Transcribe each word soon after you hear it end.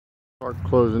Start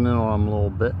closing in on them a little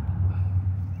bit.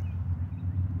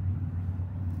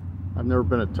 I've never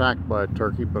been attacked by a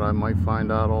turkey, but I might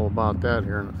find out all about that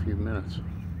here in a few minutes.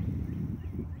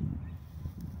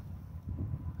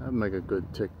 That'd make a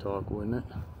good TikTok, wouldn't it?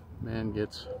 Man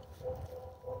gets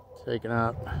taken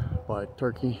out by a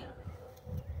turkey.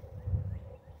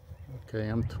 Okay,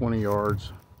 I'm 20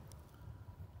 yards.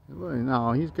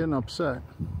 Now he's getting upset.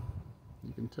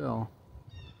 You can tell.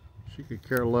 She could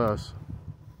care less.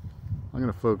 I'm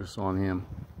going to focus on him.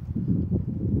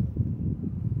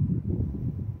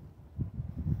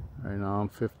 Right now I'm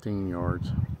 15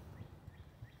 yards.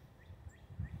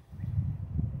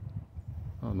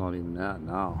 Oh, not even that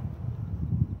now.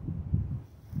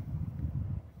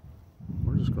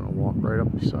 We're just going to walk right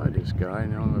up beside this guy,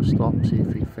 and then I'm going to stop and see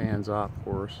if he fans out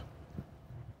for us.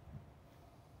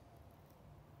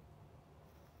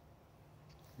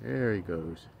 There he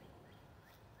goes.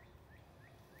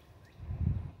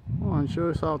 Come on, show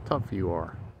us how tough you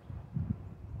are.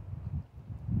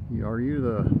 Are you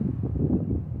the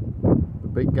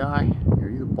big guy? Are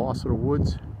you the boss of the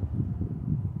woods?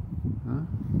 Huh?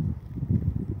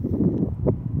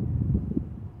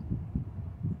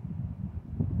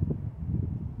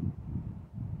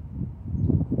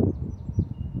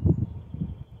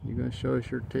 You gonna show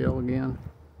us your tail again?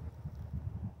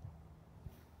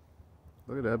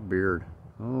 Look at that beard.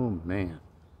 Oh man.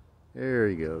 There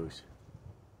he goes.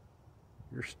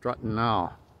 You're strutting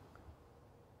now.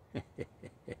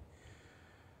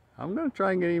 I'm going to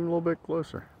try and get even a little bit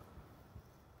closer.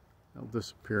 They'll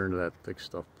disappear into that thick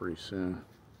stuff pretty soon.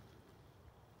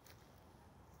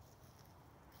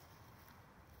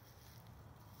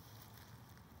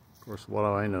 Of course, what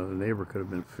do I know? The neighbor could have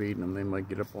been feeding them. They might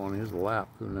get up on his lap.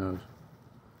 Who knows?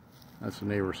 That's the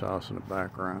neighbor's house in the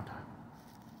background.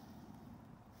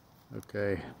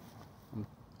 Okay. I'm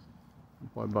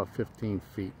probably about 15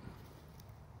 feet.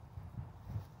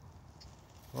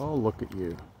 Oh, look at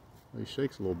you. He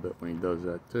shakes a little bit when he does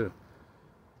that too.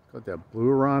 Got that blue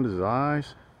around his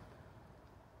eyes.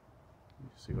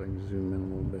 Let's see if I can zoom in a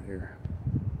little bit here.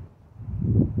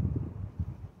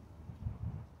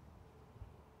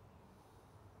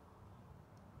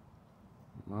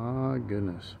 My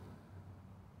goodness.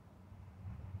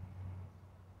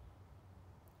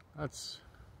 That's,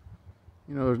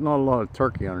 you know, there's not a lot of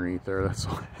turkey underneath there. That's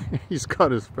why he's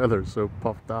got his feathers so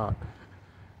puffed out.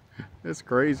 It's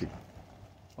crazy.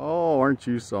 Oh, aren't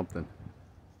you something?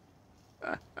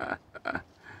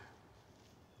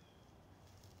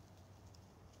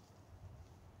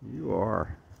 You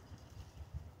are.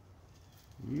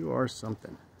 You are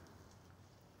something.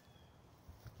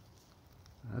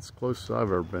 That's the closest I've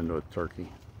ever been to a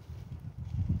turkey.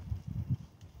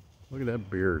 Look at that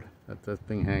beard. That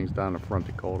thing hangs down the front.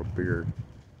 They call it a beard.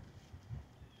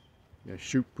 You gonna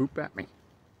shoot poop at me?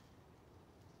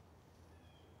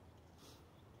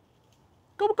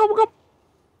 Go, go, go.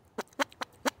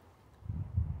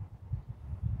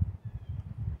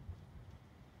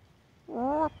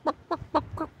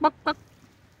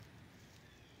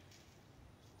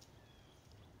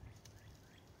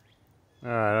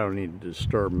 I don't need to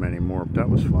disturb him anymore, but that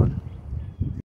was fun.